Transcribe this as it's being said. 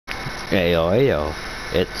Ayo,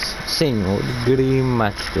 it's single green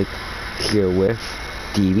matchstick here with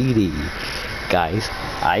DVD. Guys,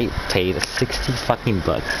 I paid 60 fucking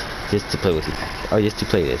bucks just to play with you guys, or just to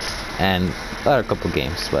play this, and other couple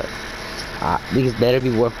games, but these better be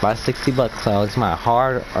worth my 60 bucks, so it's my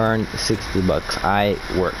hard-earned 60 bucks. I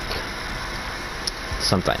work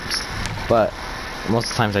sometimes, but most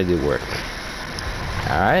of the times I do work.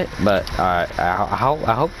 Alright, but I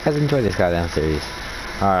hope you guys enjoy this goddamn series.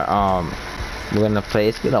 Alright, we're gonna play.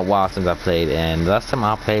 It's been a while since I played, and the last time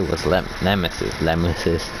I played was Nemesis.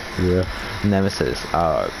 Yeah, Nemesis.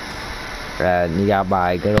 And you got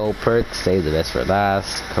my good old perks: save the best for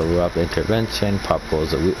last, corrupt intervention, pop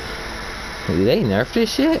goes a week. Did they nerf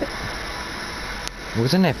this shit?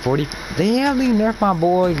 Wasn't that 40? Damn, they nerfed my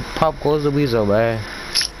boy Pop Goes the Weasel, man.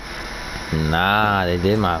 Nah, they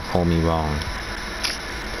did my homie wrong.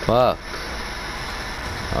 Fuck.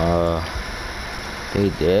 They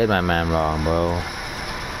did my man wrong, bro.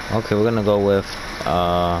 Okay, we're gonna go with,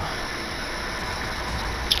 I'm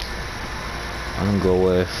gonna go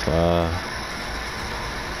with,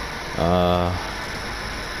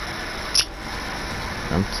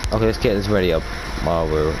 okay, let's get this ready up while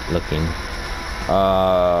we're looking.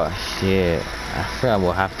 Shit. I forgot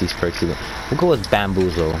we'll have these perks even. We'll go with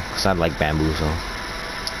Bamboozle, because I like Bamboozle.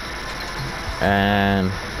 And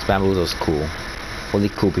Bamboozle's cool. Only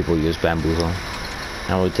cool people use Bamboozle.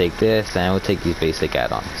 And we'll take this, and we'll take these basic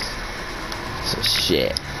add-ons. So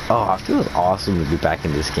shit. Oh, it feels awesome to be back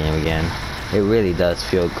in this game again. It really does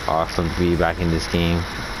feel awesome to be back in this game.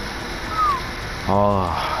 Oh,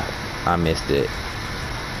 I missed it.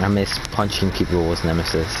 I miss punching people with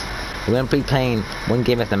Nemesis. We're gonna be playing one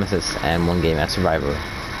game as Nemesis and one game as Survivor.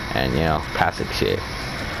 And, you know, classic shit.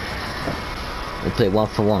 We play 1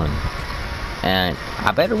 for 1. And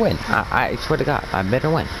I better win. I swear to God, I better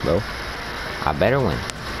win, bro. I better win.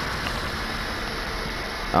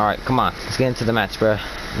 Alright, come on. Let's get into the match, bro.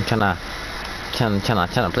 I'm trying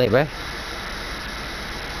to play, bro.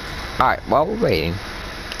 Alright, while we're waiting,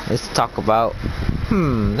 let's talk about...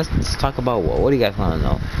 let's talk about what? What do you guys want to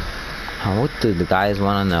know? What do the guys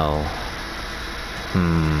want to know?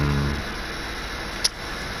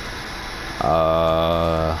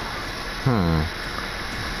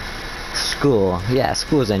 School. Yeah,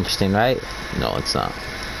 school is interesting, right? No, it's not.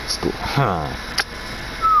 School.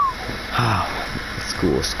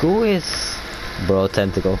 School is... Bro,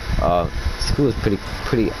 Tentacle. School is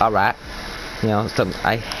pretty alright. You know,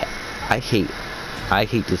 I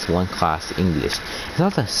hate this one class, English. It's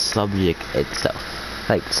not the subject itself.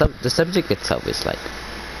 Like, the subject itself is like,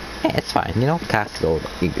 yeah, it's fine, you know, classical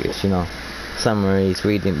English, you know, summaries,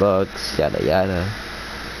 reading books, yada yada,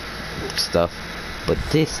 stuff. But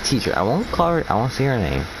this teacher, I won't say her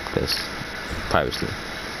name, because privacy.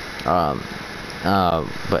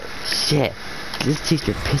 But shit, this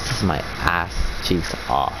teacher pisses my ass cheeks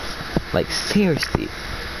off. Like, seriously.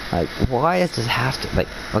 Like, why does this have to, like,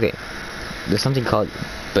 okay, there's something called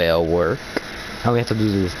bell work, and we have to do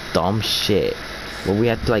this dumb shit. Well, we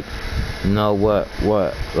have to, like, know what,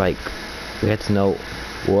 like, we have to know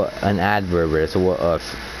what an adverb is,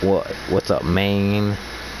 what's up, main,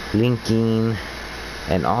 linking,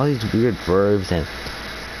 and all these weird verbs, and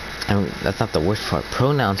that's not the worst part.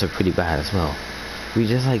 Pronouns are pretty bad as well. We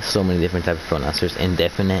just like so many different types of pronouns. There's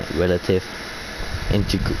indefinite, relative,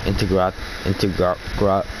 integrative.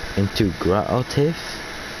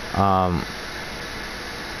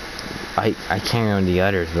 I can't remember the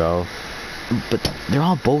others, bro. But they're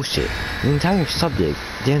all bullshit. The entire subject,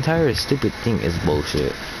 the entire stupid thing is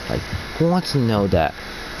bullshit. Like, who wants to know that?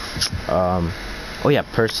 Oh yeah,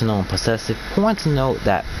 personal and possessive. Who wants to know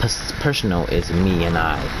that personal is me and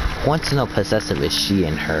I? Who wants to know possessive is she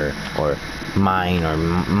and her, or mine or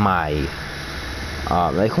my?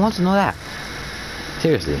 Like, who wants to know that?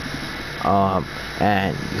 Seriously.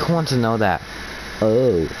 And who wants to know that?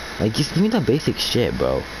 Oh, like, just give me the basic shit,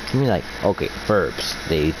 bro. Give me, like, okay, verbs.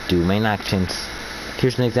 They do main actions.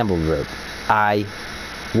 Here's an example verb. I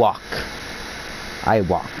walk. I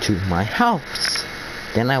walk to my house.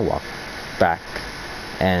 Then I walk back.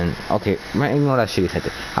 And, okay, ignore that shitty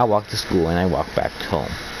sentence. I walk to school and I walk back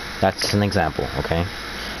home. That's an example, okay?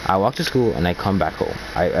 I walk to school and I come back home.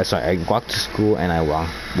 I walk to school and I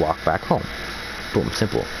walk back home. Boom,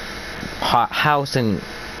 simple. House and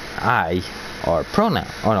I are pronoun.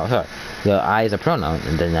 Oh no, sorry. The I is a pronoun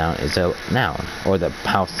and the noun is a noun, or the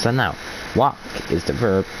house is a noun. Walk is the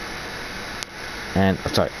verb. And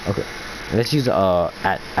sorry, okay. Let's use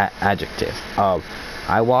adjective.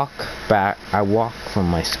 I walk from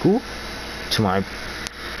my school to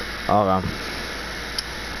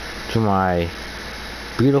my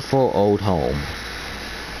beautiful old home.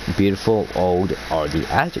 beautiful, old are the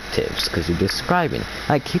adjectives because you're describing.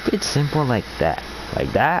 Like, keep it simple like that.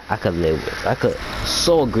 Like that, I could live with. I could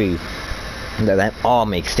so agree that all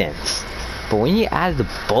makes sense. But when you add the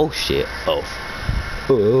bullshit of,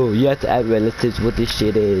 oh, you have to add relatives, what this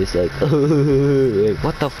shit is, like, like,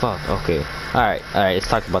 what the fuck? Okay, alright, let's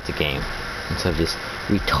talk about the game instead of this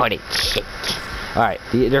retarded shit. Alright,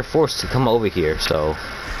 they're forced to come over here, so,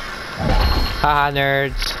 haha,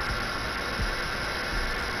 nerds.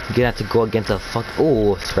 You're gonna have to go against the fuck,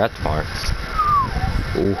 oh, scratch marks.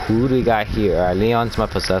 Ooh, who do we got here? Alright, Leon's my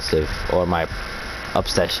possessive, or my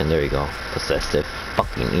obsession, there you go, possessive,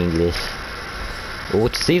 fucking English. Ooh,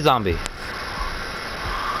 what you see, zombie?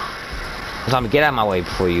 Zombie, get out of my way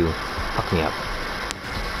before you fuck me up.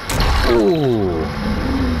 Ooh,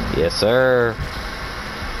 yes sir.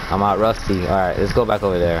 I'm out rusty. Alright, let's go back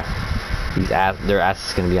over there. Their ass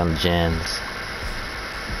is gonna be on the gens.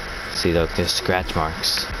 See, look, there's scratch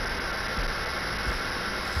marks.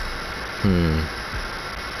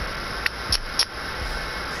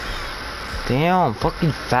 Damn,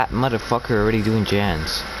 fucking fat motherfucker already doing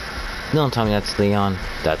gens. Don't tell me that's Leon.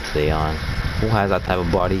 That's Leon. Who has that type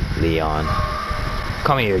of body? Leon.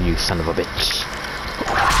 Come here, you son of a bitch.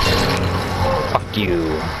 Fuck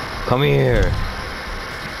you. Come here.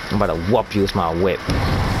 I'm about to whoop you with my whip.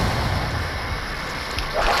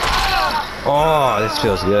 Oh, this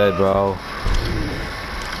feels good, bro.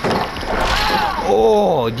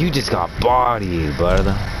 Oh, you just got bodied,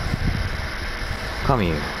 brother. Come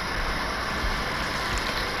here.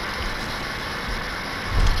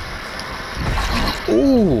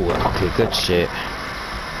 Ooh, okay, good shit.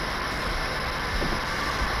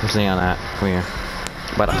 What's the name on that? Come here.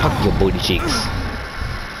 About to hug your booty cheeks.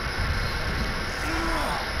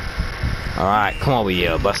 Alright, come over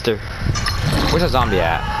here, Buster. Where's the zombie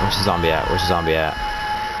at? Where's the zombie at? Where's the zombie at?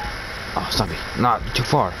 Oh, zombie. Not too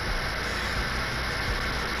far.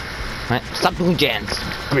 Right, stop doing gens,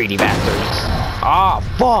 greedy bastards. Ah, oh,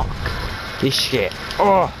 fuck. This shit.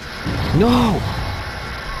 Oh, no.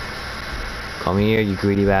 Come here, you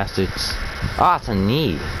greedy bastards. Ah, it's a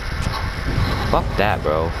knee. Fuck that,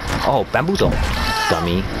 bro. Oh, bamboozle,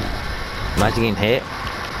 dummy. Imagine getting hit.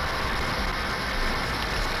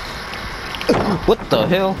 What the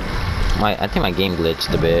hell? I think my game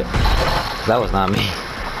glitched a bit. That was not me.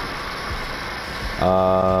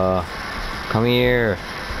 Come here.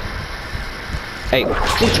 Hey,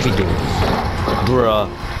 what you be doing?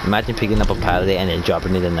 Bruh. Imagine picking up a pallet and then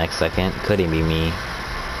dropping it the next second. Couldn't be me.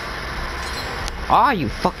 Ah, you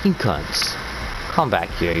fucking cunts. Come back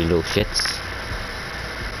here, you little shits.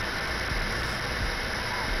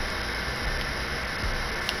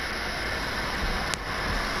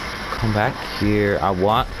 Come back here. I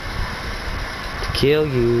want to kill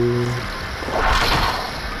you.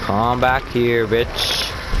 Come back here,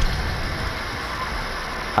 bitch.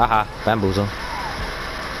 Haha, bamboozle.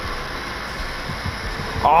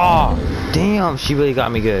 Oh, damn, she really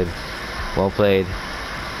got me good. Well played.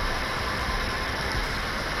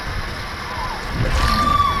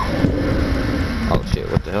 Oh shit,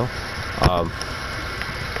 what the hell?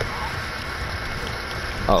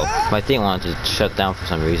 Oh, my thing wanted to shut down for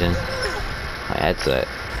some reason. My headset.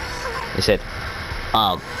 It said,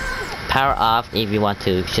 power off if you want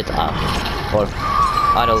to shut off. Or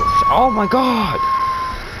auto. Oh my god!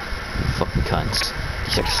 You fucking cunts.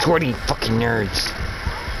 These are sorting fucking nerds.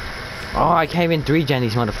 Oh, I can't even 3-gen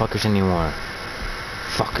these motherfuckers anymore.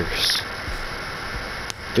 Fuckers.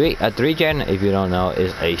 A 3-gen, if you don't know,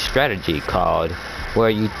 is a strategy called where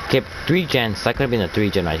you get 3-gens. That could have been a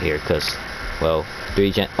 3-gen right here, cause, well,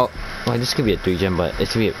 3-gen. Oh, well, this could be a 3-gen, but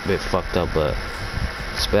it's gonna be a bit fucked up, but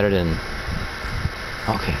it's better than.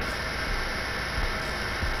 Okay.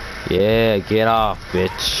 Yeah, get off,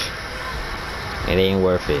 bitch. It ain't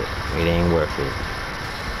worth it. It ain't worth it.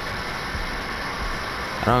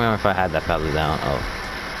 I don't remember if I had that pallet down. Oh.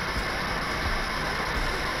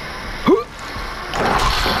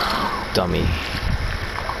 Dummy.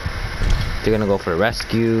 They're gonna go for the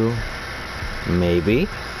rescue. Maybe.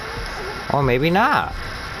 Or maybe not.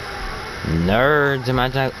 Nerds,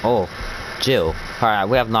 imagine. Oh, Jill. Alright,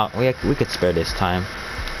 we could spare this time.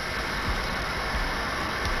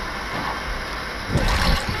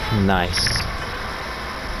 Nice.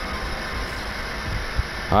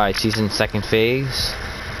 Alright, she's in second phase.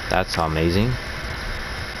 That's amazing.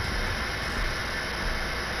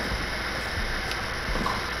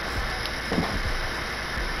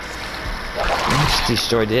 Let's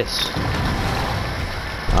destroy this.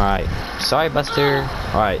 Alright. Sorry, Buster.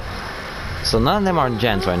 Alright. So none of them are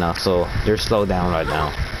gens right now, so they're slowed down right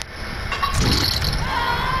now.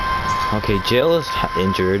 Okay, Jill is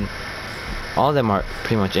injured. All of them are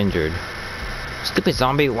pretty much injured. Stupid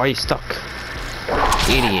zombie, why are you stuck?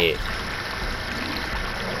 Idiot.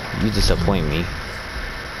 You disappoint me.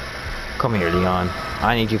 Come here, Leon.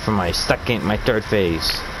 I need you for my third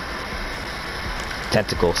phase.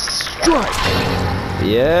 Tentacle strike.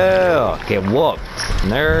 Yeah, get whooped,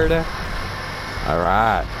 nerd.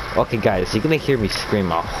 Alright. Okay, guys, you're gonna hear me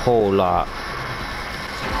scream a whole lot.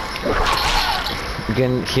 You're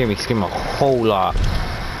gonna hear me scream a whole lot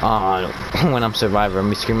when I'm Survivor. I'm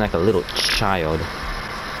gonna scream like a little child.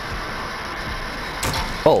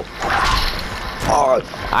 Oh. Oh,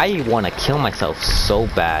 I want to kill myself so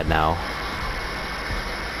bad now.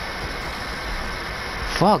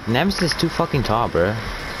 Fuck, Nemesis is too fucking tall, bro.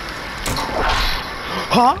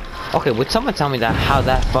 Huh? Okay, would someone tell me that how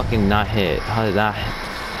that fucking not hit? How did that?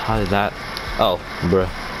 Oh, bruh.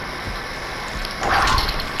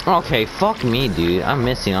 Okay, fuck me, dude. I'm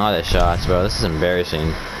missing all the shots, bro. This is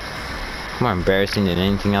embarrassing. More embarrassing than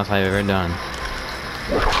anything else I've ever done.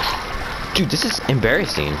 Dude, this is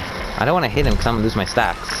embarrassing. I don't want to hit him because I'm gonna lose my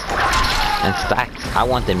stacks. And stacks, I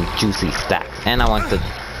want them juicy stacks. And I want the...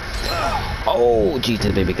 Oh,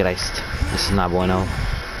 Jesus, baby Christ. This is not bueno.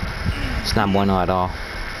 It's not bueno at all.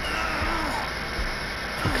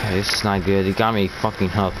 Okay, this is not good. He got me fucking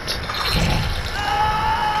hooked.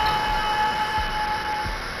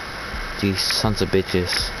 These sons of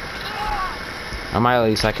bitches. I might at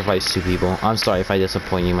least sacrifice 2 people. I'm sorry if I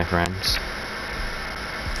disappoint you, my friends.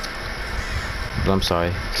 But I'm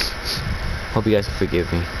sorry. Hope you guys can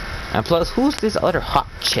forgive me. And plus, who's this other hot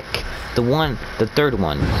chick? The third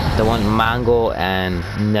one. The one Mango and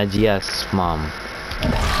Najia's mom.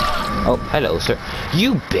 Oh, hello, sir.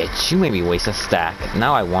 You bitch! You made me waste a stack.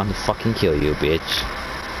 Now I want to fucking kill you, bitch.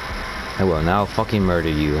 I will now fucking murder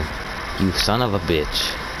you. You son of a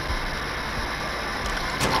bitch.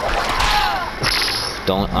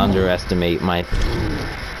 Don't underestimate my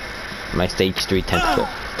stage 3 tentacle.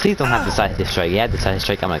 Please don't have decisive strike. Yeah, decisive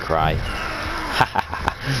strike, I'm gonna cry.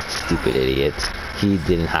 Stupid idiot. He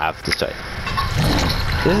didn't have the strike.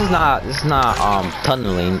 This is not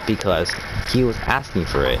tunneling because he was asking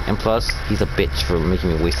for it, and plus he's a bitch for making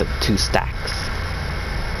me waste up 2 stacks.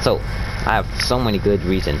 So I have so many good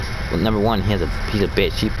reasons. Well, number one, he's a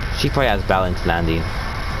bitch. She probably has balanced landing.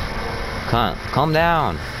 Calm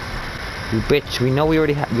down, you bitch. We know we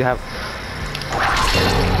already have. You have.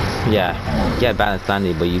 Yeah, balanced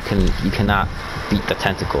landing, but you cannot beat the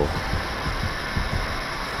tentacle.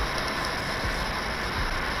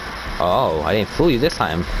 Oh, I didn't fool you this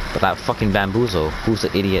time, but that fucking bamboozle. Who's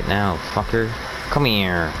the idiot now, fucker? Come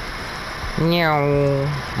here. Meow.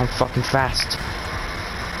 I'm fucking fast.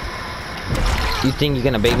 You think you're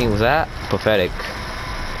gonna bait me with that? Pathetic.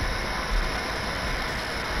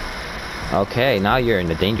 Okay, now you're in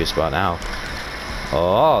the danger spot now.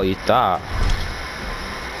 Oh, you thought.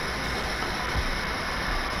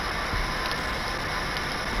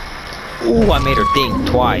 Ooh, I made her think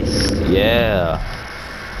twice. Yeah.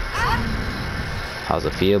 How's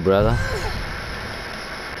it feel, brother?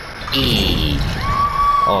 Eee.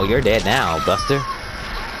 Oh, you're dead now, Buster.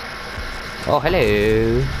 Oh,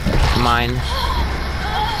 hello. Mine.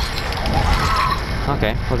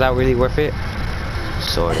 Okay, was that really worth it?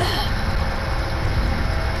 Sorta.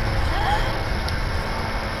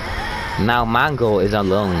 Now Mango is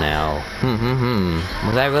alone now.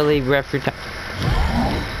 Was that really worth your time?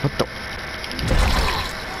 What the?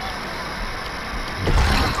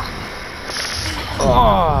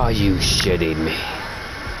 Oh, you shitting me.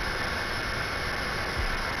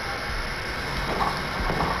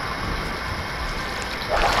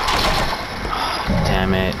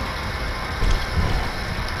 Damn it.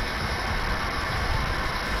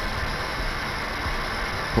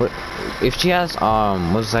 What if she has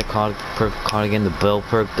what's that called? Perk called again? The build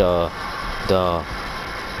perk, the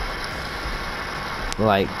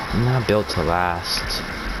like not built to last.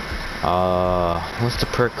 What's the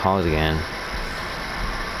perk called again?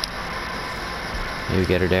 Maybe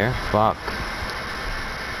get her there? Fuck.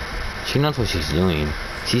 She knows what she's doing.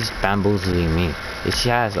 She's bamboozling me. If she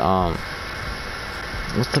has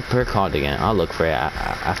what's the perk called again? I'll look for it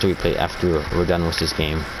after we're done with this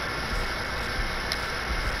game.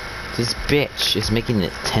 This bitch is making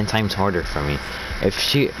it 10 times harder for me. If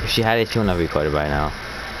she had it, she wouldn't have recorded by now.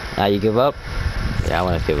 Now you give up? Yeah, I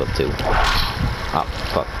wanna give up too. Oh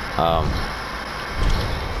fuck.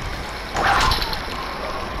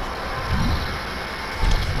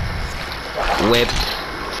 Whip.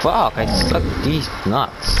 Fuck, I suck these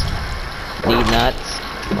nuts. These nuts.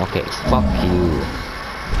 Okay, fuck you.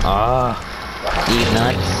 These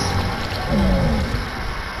nuts.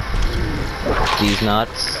 These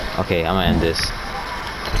nuts. Okay, I'm gonna end this.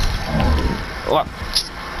 Oh,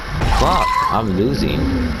 fuck! I'm losing.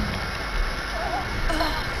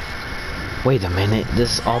 Wait a minute.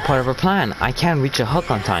 This is all part of her plan. I can't reach a hook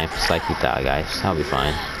on time. Just like that, guys. I'll be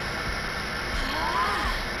fine.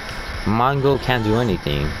 Mongo can't do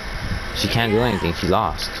anything. She can't do anything. She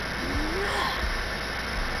lost.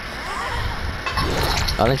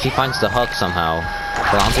 Unless she finds the hook somehow.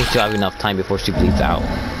 But I don't think she'll have enough time before she bleeds out.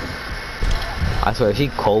 I swear, if she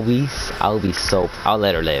Kobe's, I'll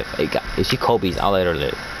let her live. If she Kobe's, I'll let her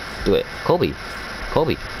live. Do it. Kobe,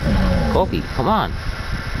 come on.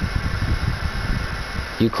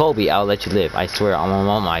 You Kobe, I'll let you live. I swear on my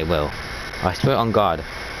mom, I will. I swear on God.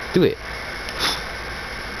 Do it.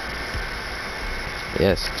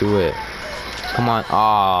 Yes, do it. Come on.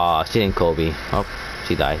 Ah, she didn't Kobe. Oh,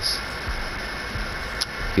 she dies.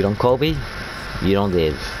 You don't Kobe, you don't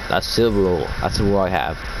live. That's the rule. That's the rule I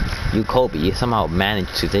have. You Kobe, you somehow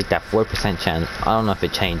managed to take that 4% chance. I don't know if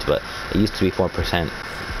it changed, but it used to be 4%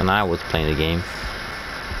 when I was playing the game.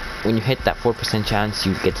 When you hit that 4% chance,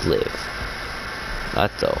 you get to live.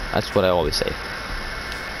 That's what I always say.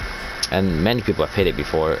 And many people have hit it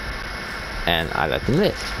before, and I let them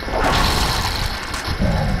live.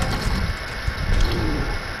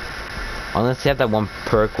 Unless you have that one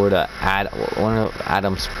perk where one of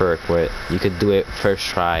Adam's perk where you could do it first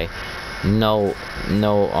try. Oh,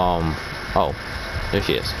 there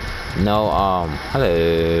she is. Hello.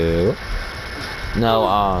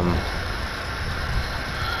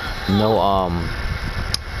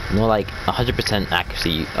 No, like 100%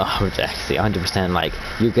 accuracy, 100% like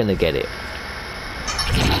you're gonna get it.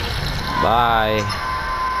 Bye.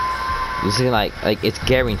 You see, like it's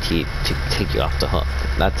guaranteed to take you off the hook.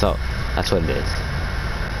 That's all. That's what it is.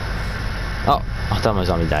 Oh, I thought my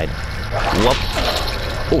zombie died. Whoop.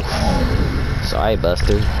 Oof. Sorry,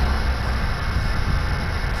 Buster.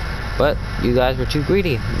 But you guys were too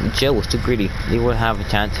greedy. Jill was too greedy. He wouldn't have a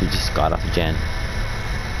chance. He just got off the gen.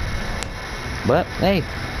 But hey,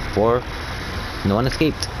 no one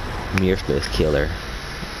escaped. Merciless killer.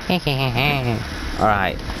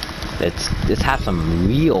 Alright, let's have some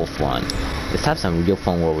real fun. Let's have some real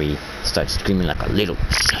fun where we start screaming like a little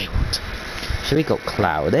child. Should we go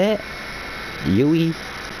Cloudette, Yui,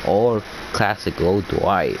 or classic old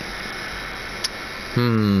Dwight?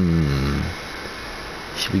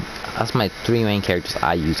 Should we? That's my 3 main characters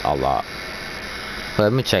I use a lot. But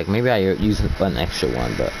let me check. Maybe I use an extra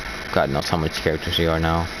one, but God knows how much characters there are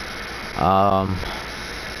now. Oh,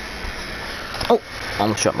 I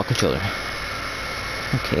almost dropped my controller.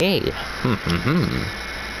 Okay.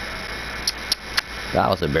 That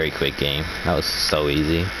was a very quick game. That was so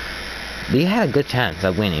easy. They had a good chance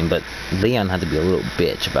at winning, but Leon had to be a little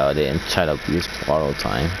bitch about it and try to use borrow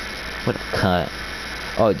time. What a cut.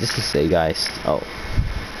 Oh, just to say, guys. Oh,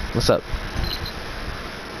 what's up?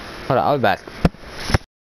 Hold on, I'll be back.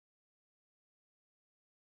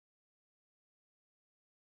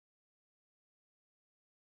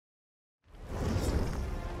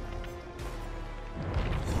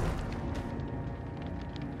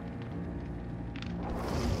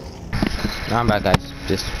 I'm back, guys.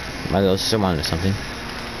 Just my little sister wanted something.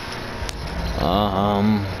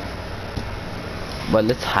 But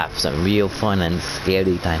let's have some real fun and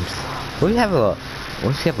scary times. What do you have a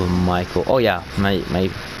Michael? Oh yeah, my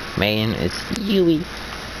main is Yui.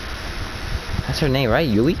 That's her name, right?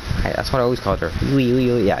 Yui? That's what I always called her.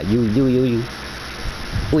 Yui. Yeah, Yui.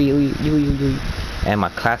 And my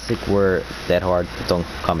classic were Dead Hard. Don't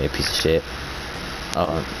call me a piece of shit.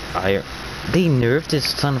 They nerfed this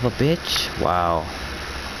son of a bitch. Wow.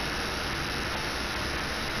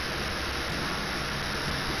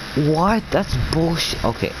 What? That's bullshit.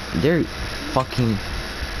 Okay, they're fucking.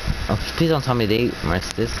 Okay, please don't tell me they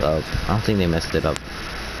messed this up. I don't think they messed it up.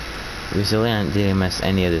 Resilient didn't mess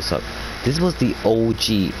any of this up. This was the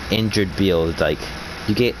OG injured build. Like,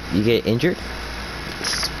 you get injured.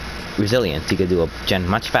 Resilient. You can do a gen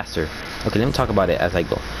much faster. Okay, let me talk about it as I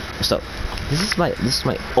go. So, this is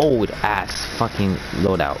my old ass fucking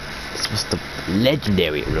loadout. This was the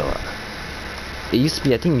legendary loadout. It used to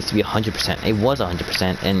be, I think it used to be 100%. It was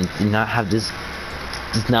 100% and did not have this,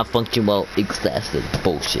 does not function well, excessive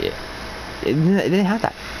bullshit. It didn't have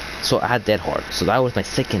that. So I had Dead Hard. So that was my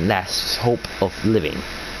second last hope of living.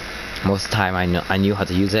 Most of the time I knew how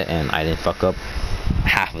to use it and I didn't fuck up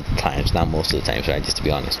half of the times, not most of the times, right? Just to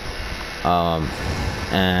be honest.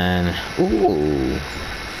 And ooh,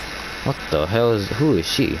 what the hell who is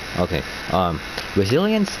she? Okay.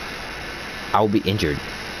 Resilience, I'll be injured.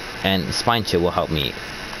 And Spine Chill will help me.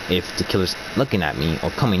 If the killer's looking at me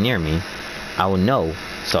or coming near me, I will know,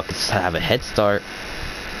 so I can have a head start,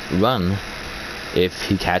 run, if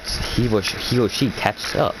he or she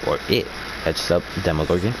catches up, or it catches up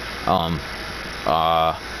Demogorgon,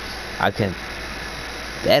 I can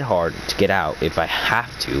dead hard to get out if I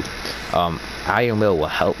have to. Iron will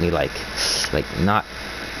help me like not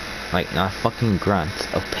fucking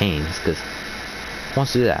grunt of pain, because he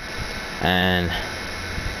wants to do that.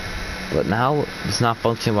 But now it's not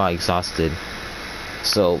functioning while exhausted,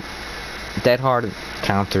 so dead hard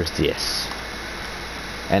counters this,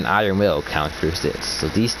 and Iron Will counters this. So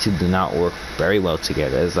these two do not work very well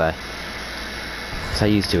together, as I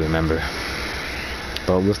used to remember.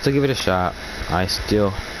 But we'll still give it a shot. I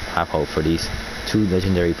still have hope for these two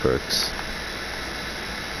legendary perks.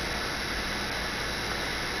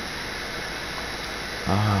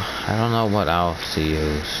 I don't know what else to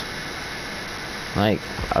use. I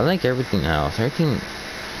like everything else.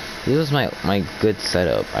 This was my good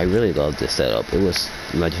setup. I really loved this setup. It was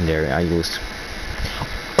legendary.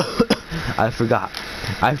 I forgot.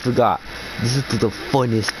 This is the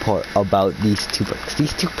funniest part about these two perks.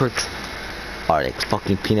 These two perks are like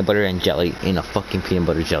fucking peanut butter and jelly in a fucking peanut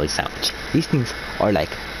butter jelly sandwich. These things are like,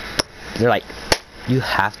 they're like, you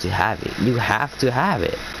have to have it. You have to have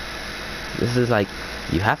it. This is like,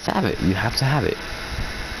 you have to have it. You have to have it.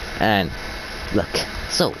 And look,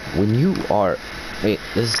 so when you are, wait,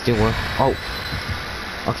 does it still work? Oh,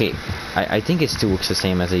 okay. I think it still works the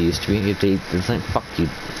same as it used to be. If they doesn't fuck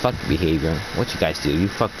behavior, what you guys do, you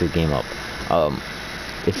fuck the game up.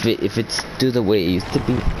 If it's do the way it used to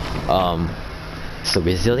be, so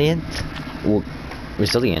resilience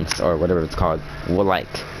or whatever it's called will like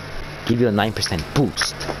give you a 9%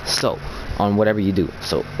 boost. So on whatever you do,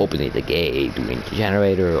 so opening the gate, doing the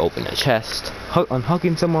generator, open a chest,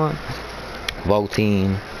 unhugging someone,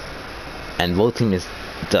 voting, and voting is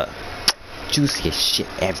the juiciest shit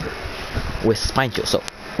ever with Spine Chill. So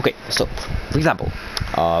okay, so for example,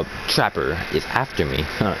 Trapper is after me.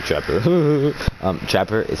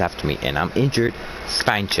 Trapper is after me, and I'm injured.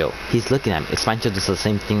 Spine Chill, he's looking at me. Spine Chill does the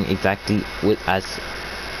same thing exactly as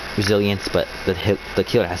resilience, but the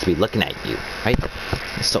killer has to be looking at you, right?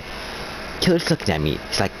 So killer's looking at me.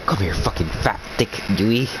 He's like, "Come here, fucking fat, thick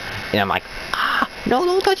Dewey," and I'm like, "No,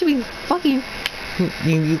 don't touch me, fucking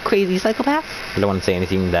you crazy psychopath." I don't want to say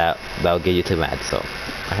anything that'll get you too mad. So,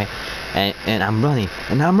 okay, and I'm running,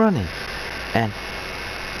 and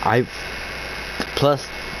I plus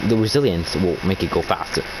the resilience will make it go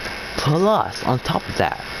faster. Plus, on top of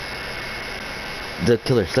that, the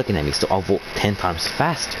killer's looking at me, so I'll vote 10 times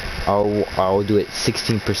faster. I'll do it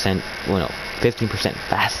 16%, well no, 15%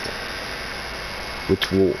 faster, which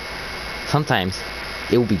will sometimes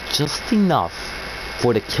it will be just enough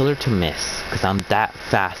for the killer to miss, because I'm that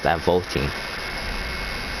fast at voting.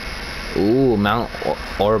 Ooh, Mount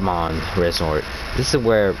Ormond Resort. This is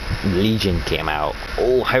where Legion came out.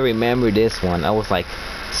 Oh, I remember this one. I was like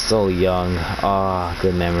so young. Ah,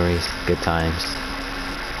 good memories, good times.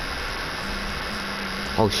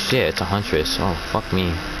 Oh shit, it's a Huntress. Oh, fuck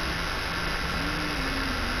me.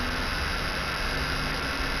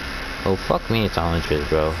 Oh, fuck me, it's a Huntress,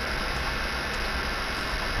 bro.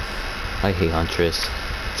 I hate Huntress.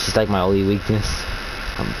 She's like my only weakness.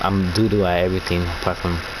 I'm doo-doo at everything apart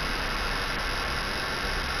from...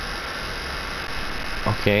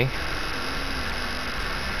 Okay.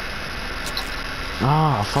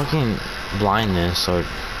 Oh, fucking blindness or...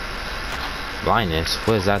 Blindness?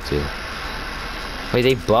 What does that do? Wait,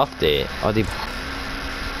 they buffed it. Oh, they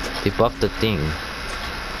buffed the thing.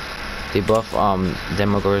 They buff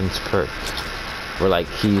Demogorgon's perk. Where like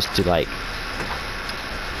he used to like,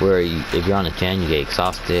 where if you're on a gen you get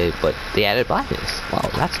exhausted, but they added blindness. Wow,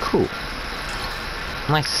 that's cool.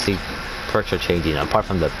 Nice to see perks are changing apart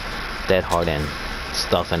from the Dead Hard and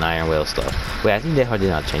stuff and Iron Will stuff. Wait, I think Dead Hard did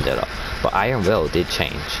not change at all, but Iron Will did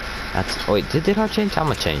change. That's wait, did Dead Hard change? I'm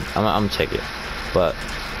gonna check it. But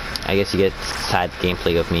I guess you get sad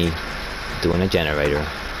gameplay of me doing a generator.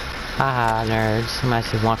 Haha, nerds.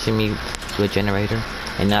 Imagine watching me do a generator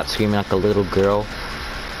and not screaming like a little girl.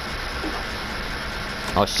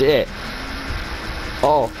 Oh shit.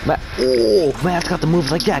 Oh man, I got the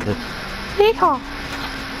moves like that. Yeehaw.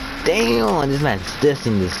 Damn, this man's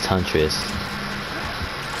dissing this Huntress.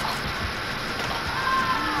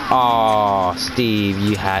 Oh, Steve,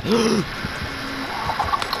 you had...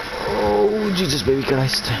 Oh, Jesus, baby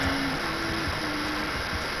Christ.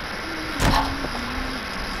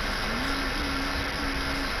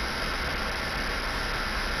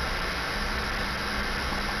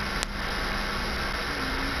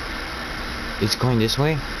 It's going this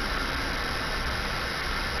way?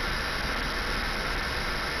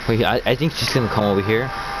 Wait, I think she's gonna come over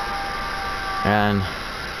here and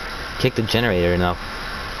kick the generator now.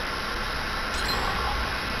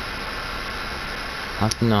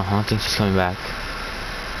 No, I don't think she's coming back.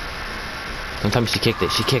 Don't tell me she kicked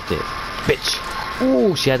it. She kicked it. Bitch.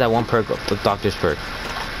 Ooh, she had that one perk, the doctor's perk.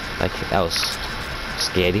 Like, that was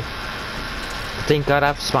scary. Thank God I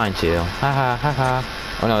have spine chill. Haha, haha.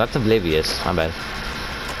 Oh no, that's oblivious. My bad.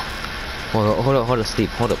 Hold up, sleep.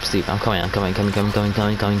 Hold up, sleep. I'm coming. Don't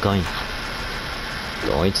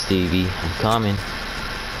worry, Stevie. I'm coming.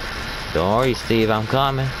 Don't worry, Steve. I'm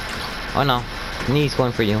coming. Oh no. Knee's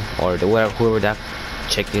going for you. Or whoever that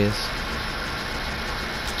chick is.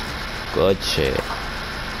 Good shit.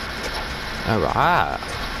 Alright.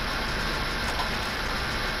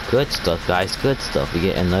 Good stuff, guys. Good stuff. We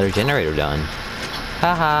get another generator done.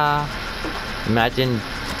 Haha. Imagine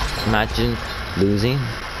losing.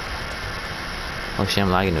 Oh shit,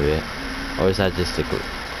 I'm lagging a bit. Or is that just a glitch?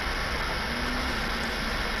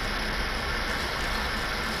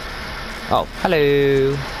 Oh,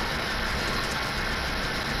 hello.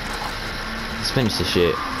 Let's finish this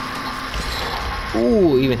shit.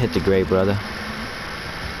 Ooh, even hit the gray, brother.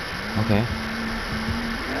 Okay.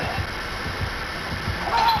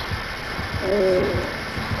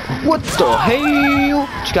 What the hell? You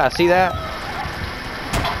gotta see that?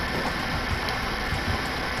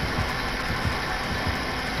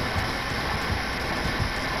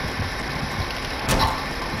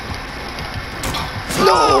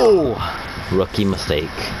 No! Rookie mistake.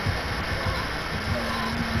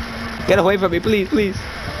 Get away from me, please, please.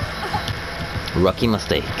 Rookie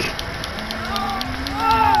mistake.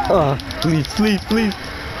 Please, please, please.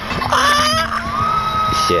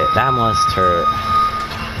 Shit, that must hurt.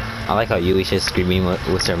 I like how Yui just screaming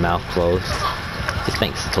with her mouth closed. This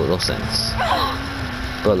makes total sense.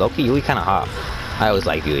 But Loki, Yui kinda hot. I always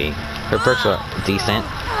like Yui. Her perks were decent.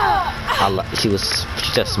 She's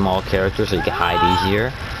a small character, so you can hide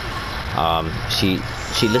easier. She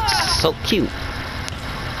looks so cute.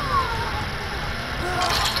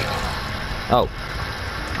 Oh,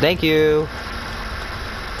 thank you.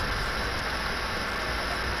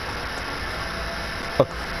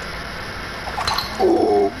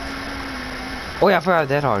 Oh yeah, I forgot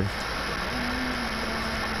that hard.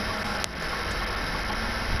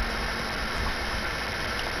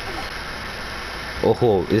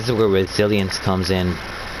 Oh, this is where resilience comes in.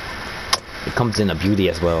 It comes in a beauty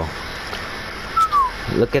as well.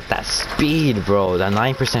 Look at that speed, bro. That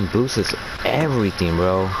 9% boost is everything,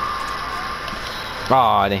 bro. Oh,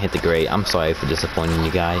 I didn't hit the grate. I'm sorry for disappointing you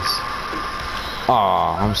guys.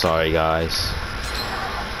 Oh, I'm sorry, guys.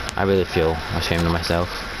 I really feel ashamed of myself.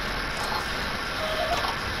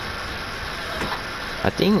 I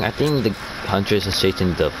think the Huntress is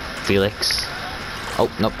chasing the Felix. Oh,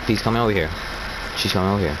 nope, he's coming over here. She's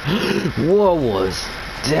coming over here. What was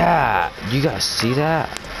that? You guys see that?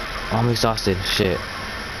 Oh, I'm exhausted. Shit.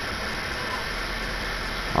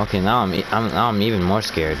 Okay, now I'm even more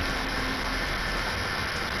scared.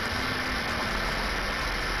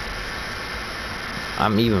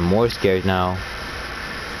 I'm even more scared now.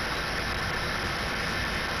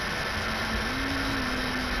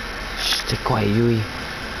 Shh, stay quiet, Yui.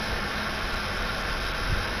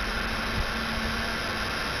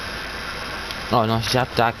 Oh no, shut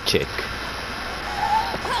that chick.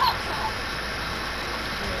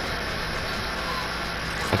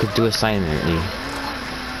 I could do it silently.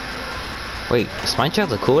 Wait, Spine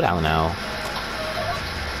Chill's a cooldown now.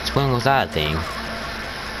 When was that thing?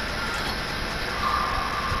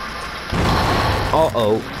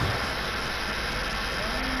 Uh-oh.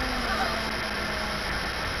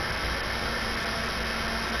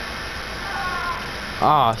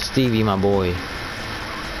 Ah, Stevie, my boy.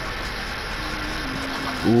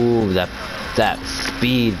 Ooh, that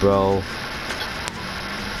speed, bro.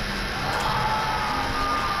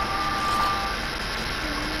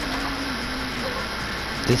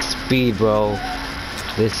 This speed, bro.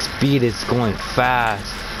 This speed is going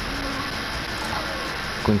fast.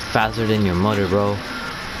 Going faster than your mother, bro.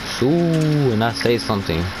 Ooh, and that says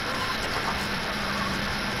something.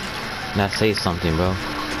 That says something, bro.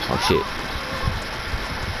 Oh shit.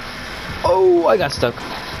 Oh, I got stuck.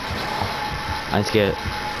 I'm scared.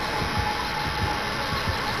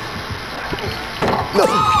 No.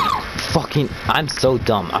 Fucking, I'm so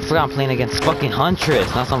dumb. I forgot I'm playing against fucking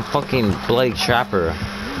Huntress, not some fucking bloody trapper.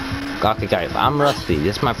 Okay, guys, I'm rusty.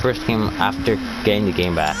 This is my first game after getting the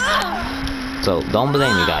game back. So don't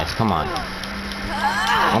blame me, guys. Come on.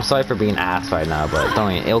 I'm sorry for being ass right now, but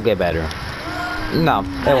don't. It'll get better. No,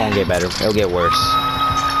 it won't get better. It'll get worse.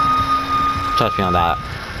 Trust me on that.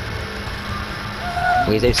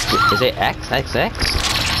 Wait, is it XXX?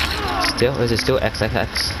 Still? Is it still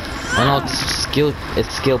XXX? Oh no, it's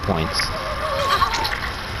skill points.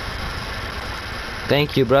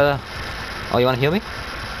 Thank you, brother. Oh, you wanna heal me?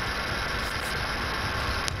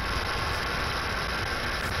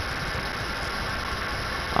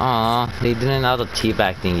 Aw, they didn't have the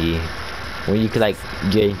teabag thingy. Where you could like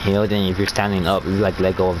get healed, and if you're standing up, you like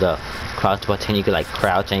let go of the crouch button, you could like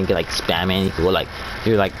crouch and you could like spam it, and you could go like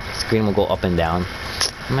your like screen will go up and down.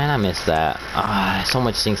 Man, I miss that. Ah, so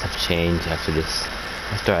much things have changed after this.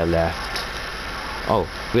 After I left. Oh,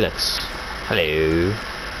 relax. Hello.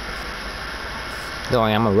 Don't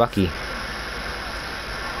worry, I'm a rookie.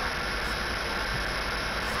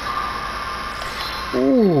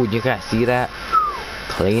 Ooh, you guys see that?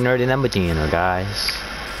 Cleaner than a vagina, guys.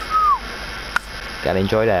 Gotta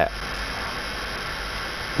enjoy that.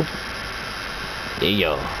 Oop.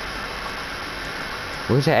 Yeah.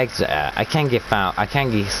 Where's the exit at? I can't get found. I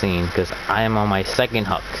can't get seen because I am on my second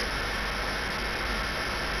hook.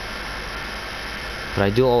 But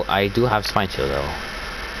I do have spine chill though.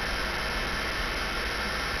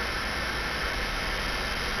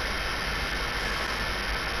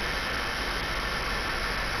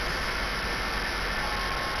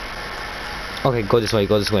 Okay, go this way,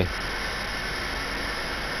 go this way.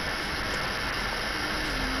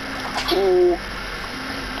 Ooh.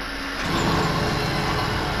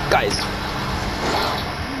 Guys.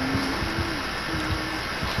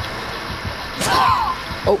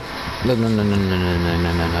 Oh, no, no, no, no, no, no,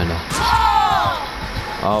 no, no, no, no.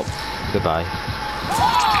 Oh, goodbye.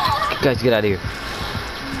 Guys, get out of here.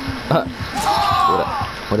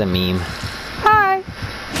 What a meme. Hi.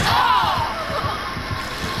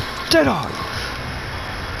 Jedi.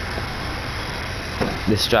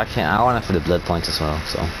 Distraction. I want it for the blood points as well.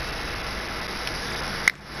 So.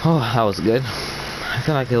 Oh, that was good. I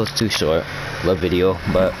feel like it was too short of a video,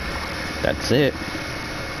 but that's it.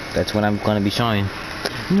 That's what I'm gonna be showing.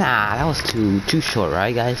 Nah, that was too short,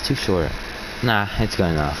 right, guys? Too short. Nah, it's good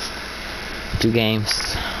enough. 2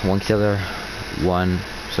 games, 1 killer, 1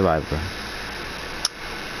 survivor.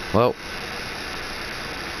 Well,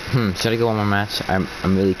 should I go one more match? I'm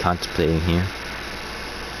really contemplating here.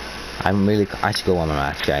 I should go one more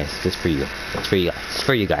match, guys. Just for you. It's for you guys. It's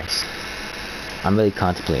for you guys. I'm really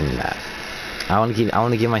contemplating that. I want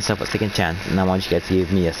to give myself a second chance, and I want you guys to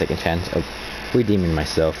give me a second chance of redeeming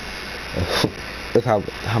myself with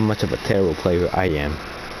how much of a terrible player I am.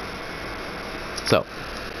 So,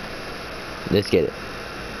 let's get it.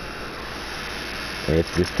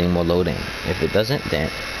 If this thing will load in. If it doesn't, then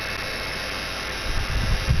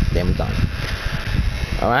we're done.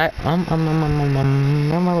 Alright.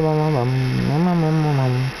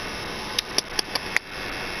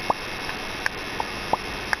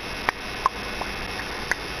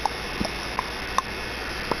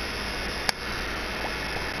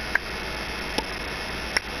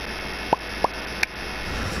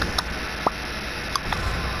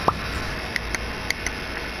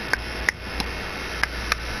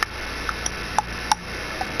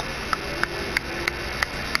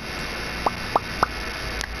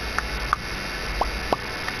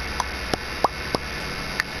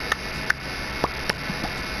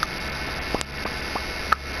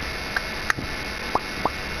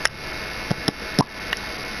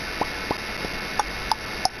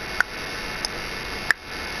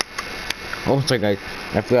 Oh, sorry guys,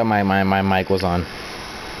 I forgot my mic was on.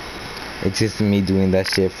 It's just me doing that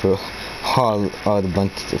shit for all the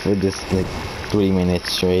bunch for this like 3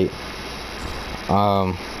 minutes straight.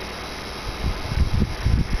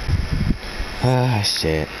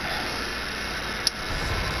 Shit.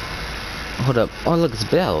 Hold up. Oh look, it's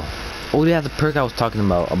Bell. Oh yeah, the perk I was talking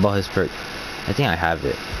about his perk. I think I have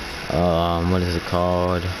it. What is it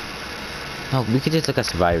called? No, we could just look at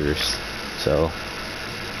survivors. So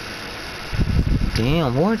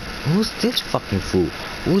damn, who's this fucking fool?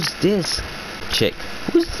 Who's this chick?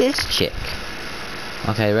 Who's this chick?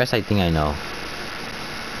 Okay, the rest I think I know.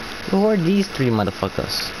 Who are these 3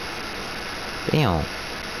 motherfuckers? Damn.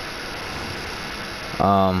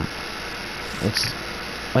 It's,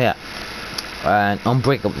 oh yeah. And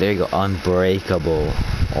Unbreakable, there you go, Unbreakable.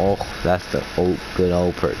 Oh, that's the good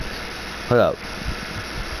old perk. Hold up.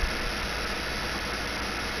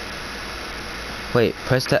 Wait,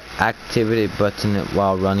 press the activity button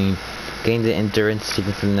while running. Gain the endurance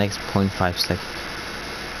achievement for the next 0.5 seconds.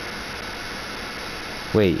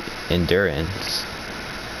 Wait, endurance?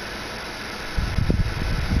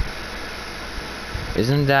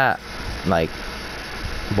 Isn't that like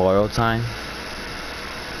borrow time?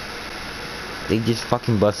 They just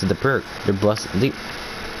fucking busted the perk. They're busted.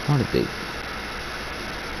 What did they?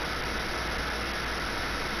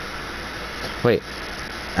 Wait.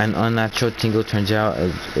 An unnatural tingle turns out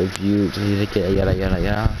if you yada yada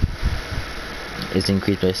yada is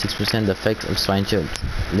increased by 6%. The effects of spine chill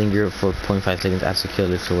linger for 0.5 seconds after kill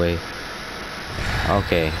lifts away.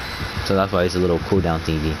 Okay, so that's why it's a little cooldown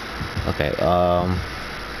thingy. Okay,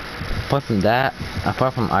 apart from that,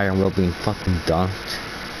 apart from Iron Will being fucking dunked.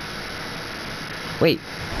 Wait,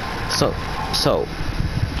 so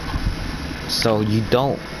you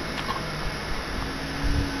don't,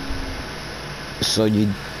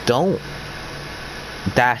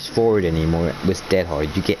 dash forward anymore with Dead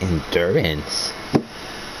Hard. You get endurance.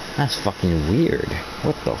 That's fucking weird.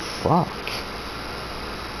 What the fuck?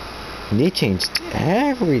 They changed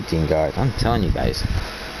everything, guys. I'm telling you guys.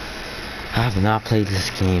 I have not played this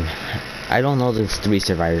game. I don't know those 3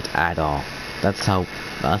 survivors at all. That's how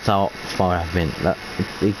far I've been.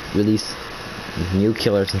 They release new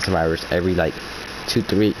killers and survivors every like 2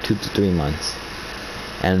 to 3 months.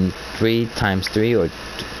 And 3 times 3, or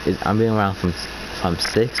I'm being around from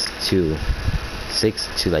 6 to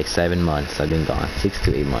like 7 months. I've been gone. 6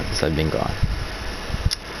 to 8 months. I've been gone.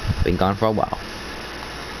 Been gone for a while.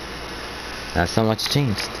 That's how much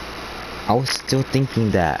changed. I was still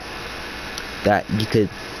thinking that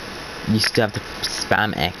you still have to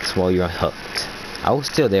spam X while you're hooked. I was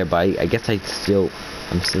still there, but I guess I'm still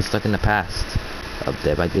stuck in the past of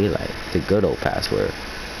Dead by Daylight, the good old past where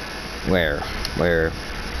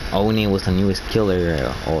Oni was the newest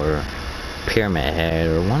killer, or Pyramid Head,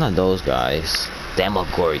 or one of those guys.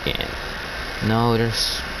 Demogorgon. No,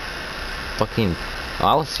 there's fucking. All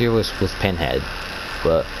I was here was Pinhead,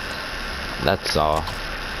 but that's all.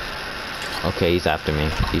 Okay, he's after me.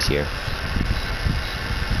 He's here.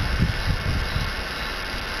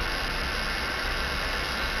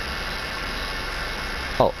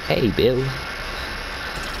 Oh, hey, Bill.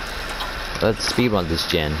 Let's speedrun this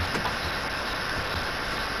gen.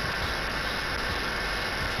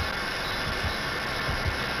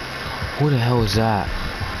 Who the hell is that?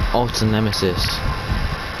 Oh, it's a Nemesis.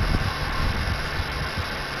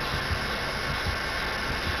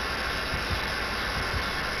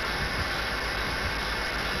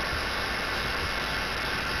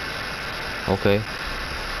 Okay.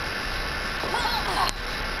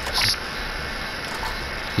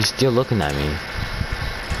 He's still looking at me.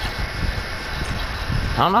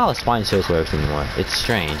 I don't know how spine search works anymore. It's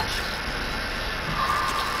strange.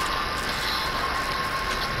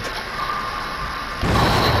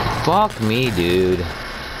 Fuck me, dude.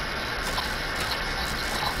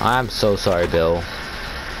 I'm so sorry, Bill.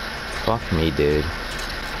 Fuck me, dude.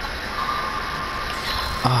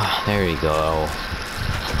 Ah, there you go.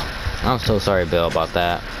 I'm so sorry, Bill, about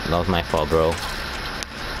that. That was my fault, bro.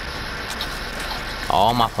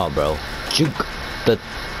 All my fault, bro. Juke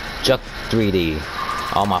 3D.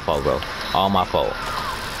 All my fault, bro. All my fault.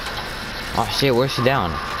 Oh shit, where's she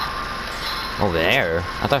down? Over there?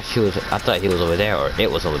 I thought he was over there, or it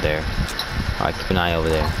was over there. Alright, keep an eye over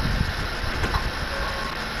there.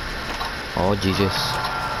 Oh Jesus.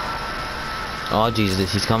 Oh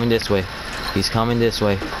Jesus, he's coming this way. He's coming this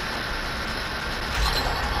way.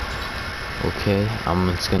 Okay,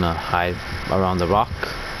 I'm just gonna hide around the rock.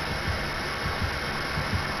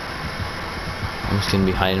 I'm just gonna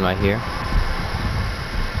be hiding right here.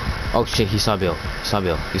 Oh shit, he saw Bill. He saw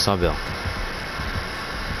Bill. He saw Bill.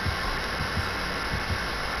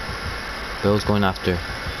 Bill's going after.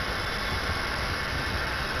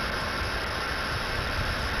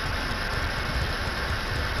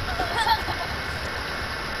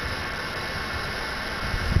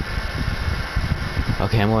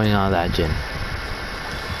 Okay, I'm going on that gen.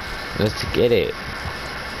 Let's get it.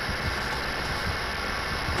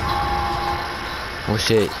 Oh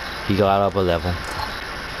shit, he got up a level.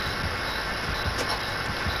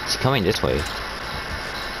 He's coming this way.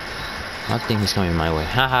 I don't think he's coming my way.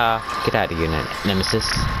 Haha, get out of here, Nemesis.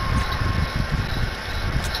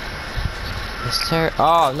 Yes, sir.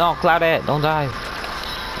 Oh no, Cloudhead, don't die.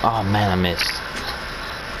 Oh man, I missed.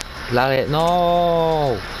 Cloudhead,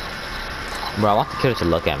 no. Bro, I want the killer to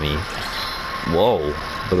look at me. Whoa,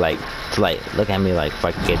 but like to look at me like if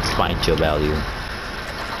I could get spine chill value.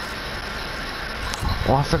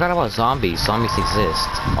 Oh, I forgot about zombies. Zombies exist.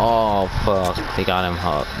 Oh fuck, they got him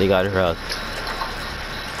hooked. They got her hooked.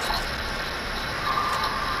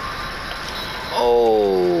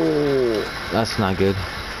 Oh, that's not good.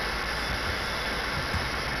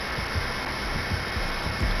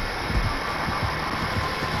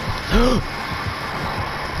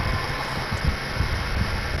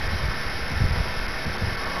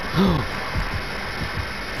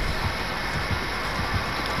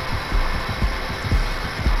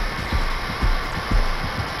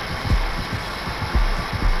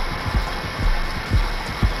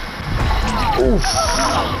 Oof.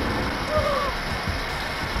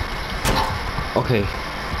 Okay.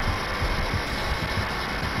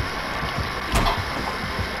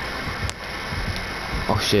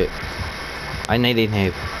 Oh shit. I need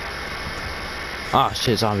him. Ah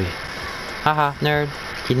shit, zombie. Haha, nerd.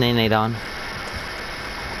 Keep nade on.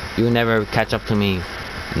 You will never catch up to me.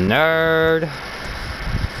 Nerd.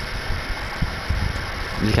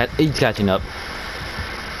 He's catching up.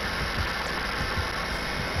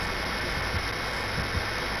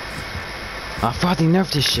 I thought they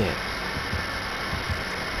nerfed this shit.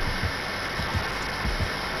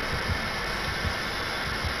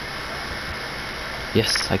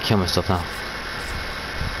 Yes, I kill myself now.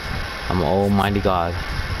 I'm an almighty god.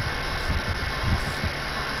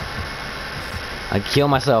 I kill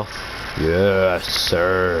myself. Yes,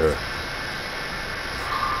 sir.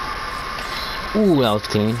 Ooh, that was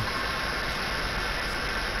clean.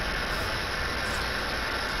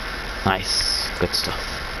 Nice. Good stuff.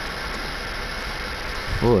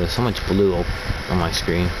 Ooh, there's so much blue on my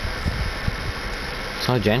screen.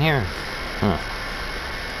 So Jen here? Huh.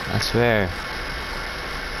 I swear.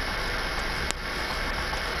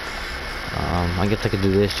 I guess I could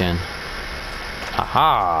do this, Jen.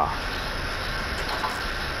 Haha!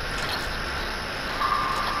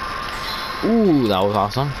 Ooh, that was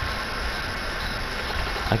awesome.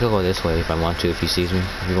 I could go this way if I want to, if he sees me.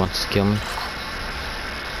 If he wants to kill me.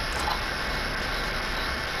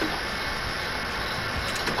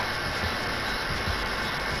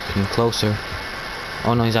 Getting closer.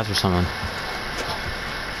 Oh no, he's after someone.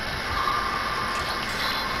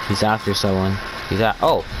 He's after someone. He's at.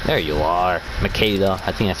 Oh, there you are, Michaela.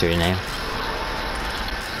 I think that's your name.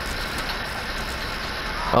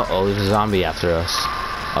 Uh oh, there's a zombie after us.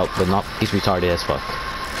 Oh, but not. He's retarded as fuck.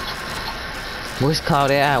 Where's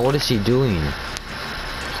Claudette at? What is she doing?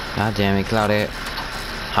 God damn it, Claudette.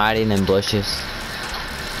 Hiding in bushes.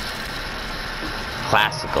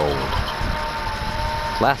 Classic old.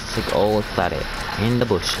 Classic old Claudette. In the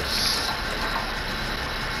bushes.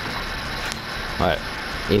 Alright.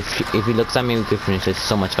 If he looks at me, we could finish it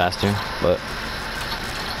so much faster, but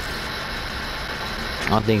I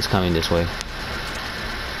don't think he's coming this way.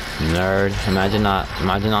 Nerd. Imagine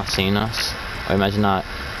not seeing us. Or imagine not.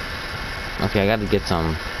 Okay, I gotta get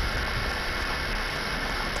some.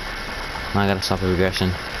 I gotta stop the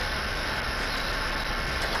regression.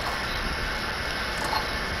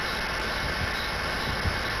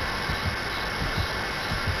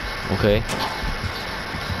 Okay.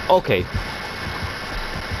 Okay.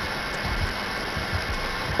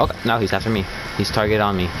 Okay, now he's after me. He's targeted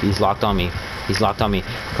on me. He's locked on me. He's locked on me.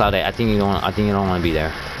 Claudette, I think you don't want to be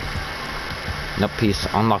there. Nope, he's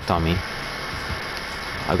unlocked on me.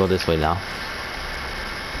 I'll go this way now.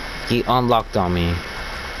 He unlocked on me.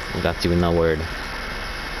 That's even no word.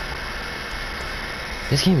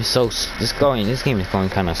 This game is so. This game is going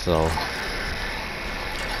kind of slow.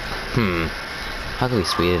 How can we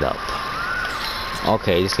speed it up?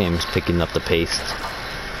 Okay, this game is picking up the pace.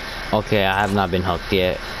 Okay, I have not been hooked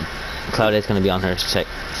yet. Claudette's gonna be on her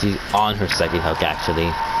she's on her second hook actually.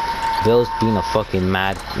 Bill's being a fucking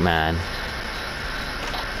madman.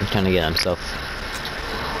 He's trying to get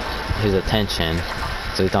his attention,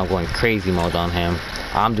 so he's not going crazy mode on him.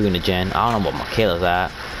 I'm doing the gen. I don't know what Michaela's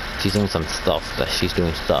at. She's doing some stuff, but she's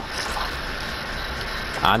doing stuff.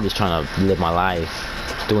 I'm just trying to live my life,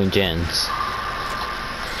 doing gens,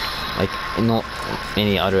 like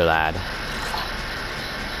any other lad.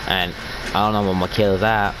 And I don't know what Michaela's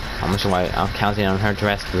at. I'm counting on her to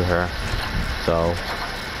rescue her. So,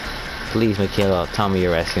 please, Michaela, tell me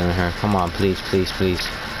you're rescuing her. Come on, please, please, please.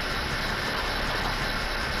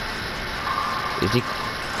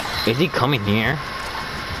 Is he coming here?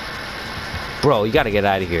 Bro, you gotta get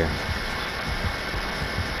out of here.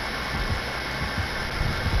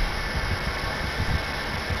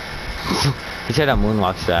 He tried that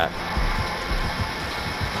moonwalk strat.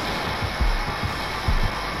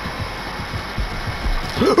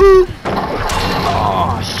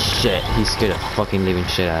 Oh shit, he scared the fucking living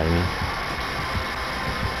shit out of me.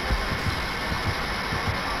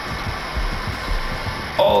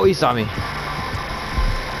 Oh, he saw me.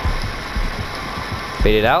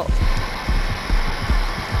 Bait it out.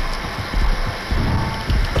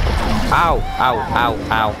 Ow, ow, ow,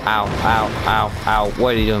 ow, ow, ow, ow, ow.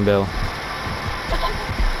 What are you doing, Bill?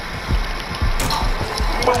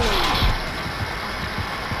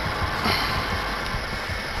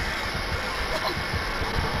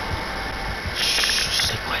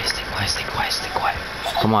 Stay quiet.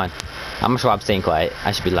 Come on. I'm gonna stop staying quiet.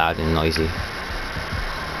 I should be loud and noisy.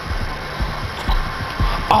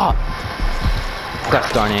 Oh!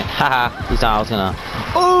 Gosh darn it. Haha. He thought I was gonna.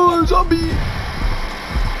 Oh, zombie!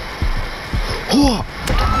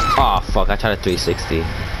 Oh, fuck. I tried a 360.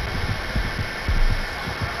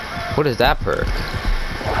 What is that perk?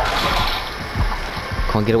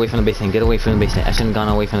 Come on, get away from the basement. Get away from the basement. I shouldn't have gone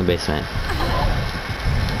away from the basement.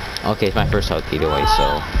 Okay, it's my first hug either way,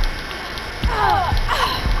 so.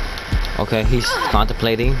 Okay, he's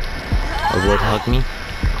contemplating a word hug me.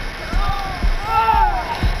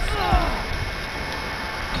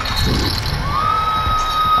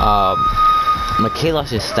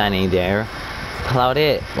 Michaelos is standing there.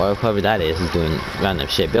 Claudette, or whoever that is doing random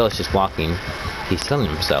shit. Bill is just walking. He's killing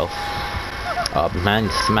himself. Man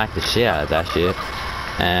smacked the shit out of that shit.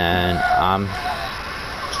 And I'm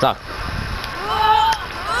stuck.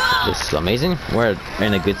 This is amazing. We're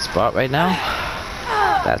in a good spot right now.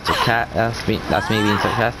 That's me being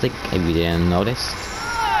sarcastic if you didn't notice.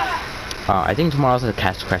 I think tomorrow's the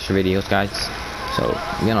Castle Crasher videos, guys. So,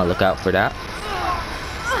 you know, look out for that.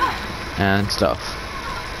 And stuff.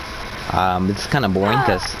 It's kind of boring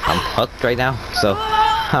because I'm hooked right now. So,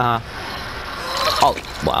 oh,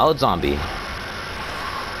 wild zombie.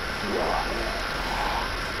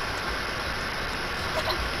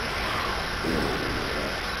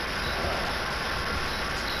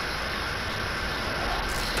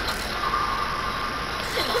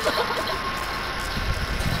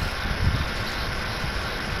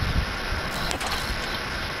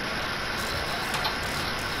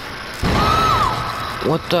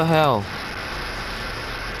 What the hell?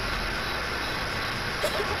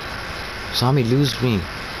 Zombie lose me.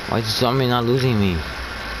 Why is zombie not losing me?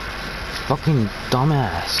 Fucking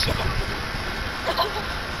dumbass.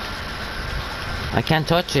 I can't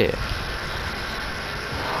touch it.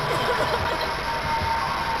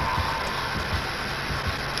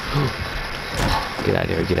 Get out of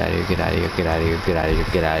here, get out of here, get out of here, get out of here, get out of here,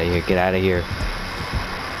 get out of here, get out of here.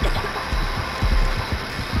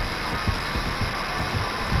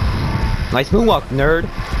 Nice moonwalk, nerd!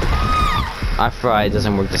 I fry, it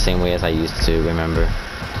doesn't work the same way as I used to, remember.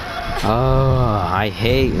 Oh, I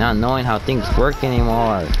hate not knowing how things work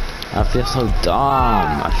anymore. I feel so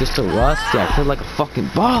dumb. I feel so rusty. I feel like a fucking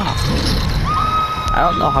bot. I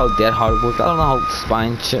don't know how Dead Hard works. I don't know how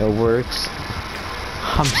Spine Chill works.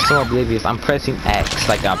 I'm so oblivious. I'm pressing X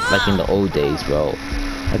like in the old days, bro.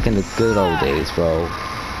 Like in the good old days, bro.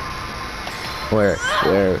 Where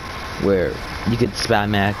you could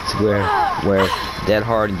spam X, where Dead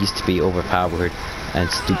Hard used to be overpowered and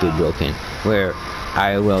stupid broken, where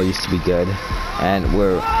IOL used to be good, and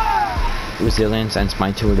where Resilience and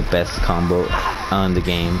Spine 2 were the best combo on the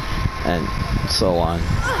game, and so on.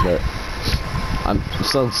 But I'm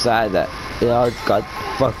so sad that it all got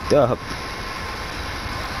fucked up.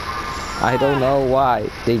 I don't know why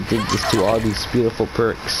they did this to all these beautiful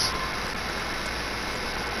perks.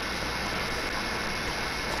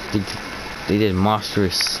 They did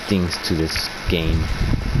monstrous things to this game.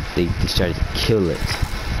 They started to kill it.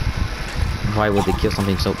 Why would they kill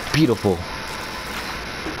something so beautiful?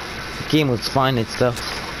 The game was fine and stuff.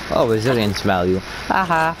 Oh, resilience value.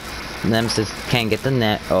 Haha. Nemesis can't get the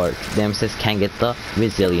net, or Nemesis can't get the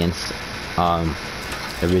resilience.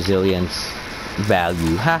 The resilience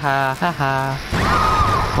value. Haha. Haha.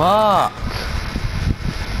 Fuck.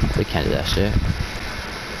 They can't do that shit.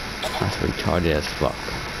 That's retarded as fuck.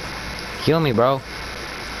 Kill me, bro.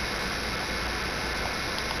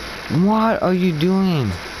 What are you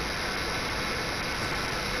doing?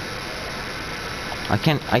 I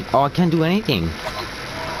can't do anything.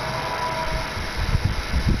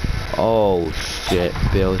 Oh shit,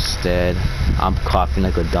 Bill's dead. I'm coughing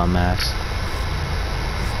like a dumbass.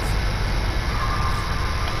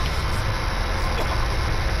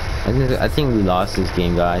 I think we lost this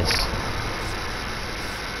game, guys.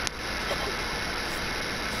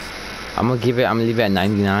 I'm gonna leave it at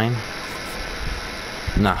 99.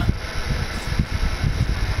 Nah.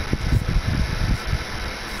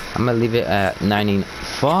 I'm gonna leave it at 90.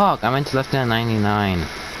 Fuck, I meant to left it at 99.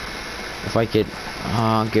 If I could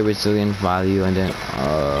get resilient value and then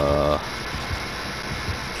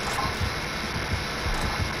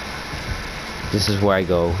this is where I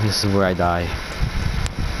go. This is where I die.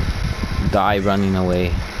 Die running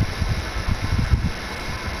away.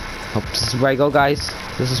 Hope this is where I go, guys.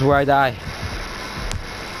 This is where I die.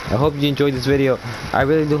 I hope you enjoyed this video. I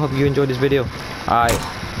really do hope you enjoyed this video.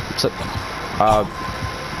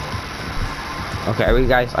 Okay, I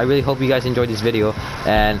really hope you guys enjoyed this video,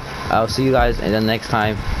 and I'll see you guys in the next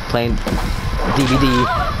time playing DVD.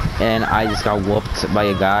 And I just got whooped by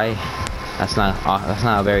a guy. That's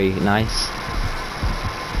not very nice.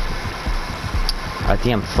 I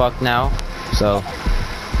think I'm fucked now, so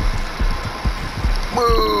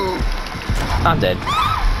I'm dead.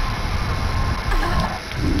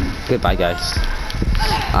 Goodbye, guys.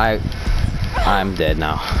 I'm dead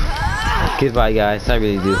now. Goodbye, guys. I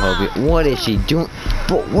really do hope you. What is she doing?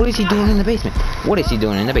 Bro, what is she doing in the basement? What is she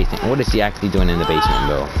doing in the basement? What is she actually doing in the basement,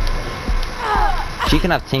 bro? She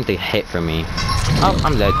cannot take the hit from me. Oh,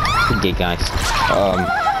 I'm dead. Good game, guys.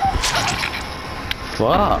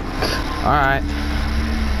 Fuck. Alright.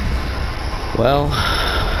 Well,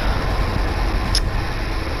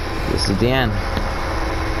 this is the end.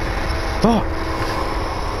 Fuck.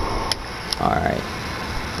 Alright.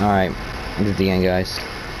 Alright. This is the end, guys.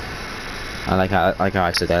 I like how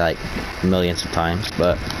I said that like millions of times,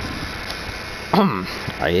 but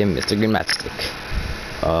I am Mr. Green Matchstick.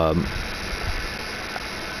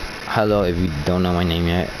 Hello, if you don't know my name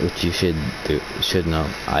yet, which you should know,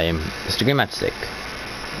 I am Mr. Green Matchstick.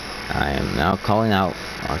 I am now calling out,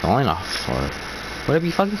 or calling off, or whatever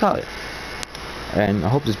you fucking call it. And I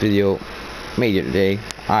hope this video made your day.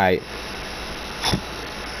 I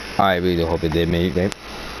really hope it did make your day.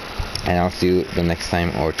 And I'll see you the next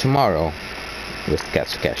time or tomorrow with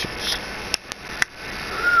Cats or Cashers.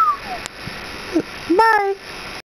 Bye!